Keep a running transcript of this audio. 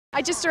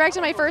I just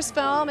directed my first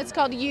film. It's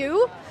called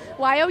You,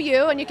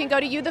 Y-O-U, and you can go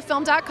to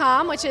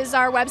youthefilm.com, which is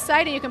our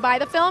website, and you can buy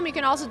the film. You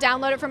can also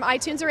download it from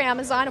iTunes or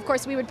Amazon. Of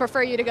course, we would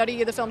prefer you to go to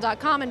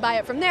youthefilm.com and buy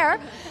it from there.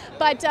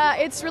 But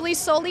it's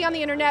released solely on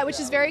the internet, which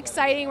is very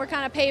exciting. We're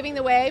kind of paving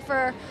the way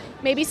for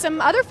maybe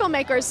some other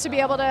filmmakers to be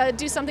able to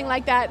do something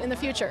like that in the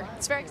future.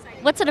 It's very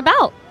exciting. What's it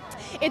about?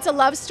 It's a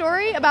love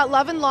story about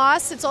love and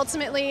loss. It's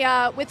ultimately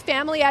with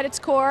family at its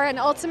core, and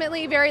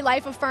ultimately very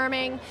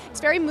life-affirming. It's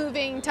very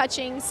moving,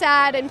 touching,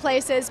 sad in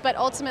places, but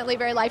ultimately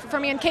very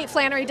life-affirming. And Kate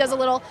Flannery does a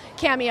little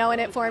cameo in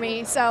it for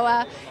me.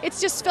 So it's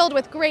just filled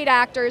with great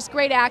actors,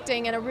 great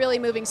acting, and a really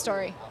moving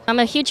story. I'm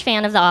a huge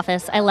fan of The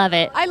Office. I love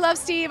it. I love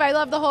Steve. I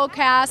love the whole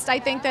cast. I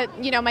think that,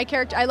 you know, my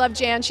character, I love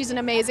Jan. She's an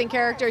amazing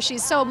character.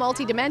 She's so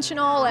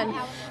multidimensional, and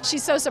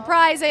she's so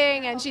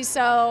surprising, and she's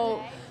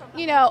so,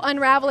 you know,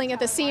 unraveling at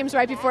the seams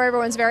right before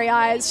everyone's very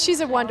eyes.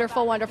 She's a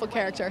wonderful, wonderful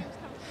character.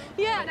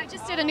 Yeah, and I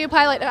just did a new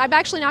pilot. I'm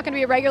actually not going to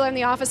be a regular in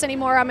The Office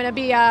anymore. I'm going to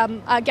be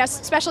a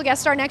special guest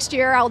star next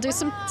year. I'll do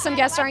some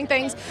guest starring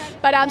things,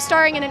 but I'm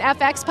starring in an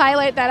FX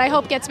pilot that I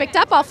hope gets picked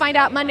up. I'll find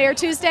out Monday or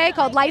Tuesday,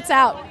 called Lights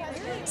Out.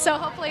 So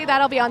hopefully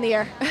that'll be on the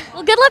air.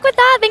 Well, good luck with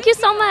that. Thank you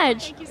so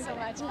much. Thank you so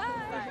much. Bye.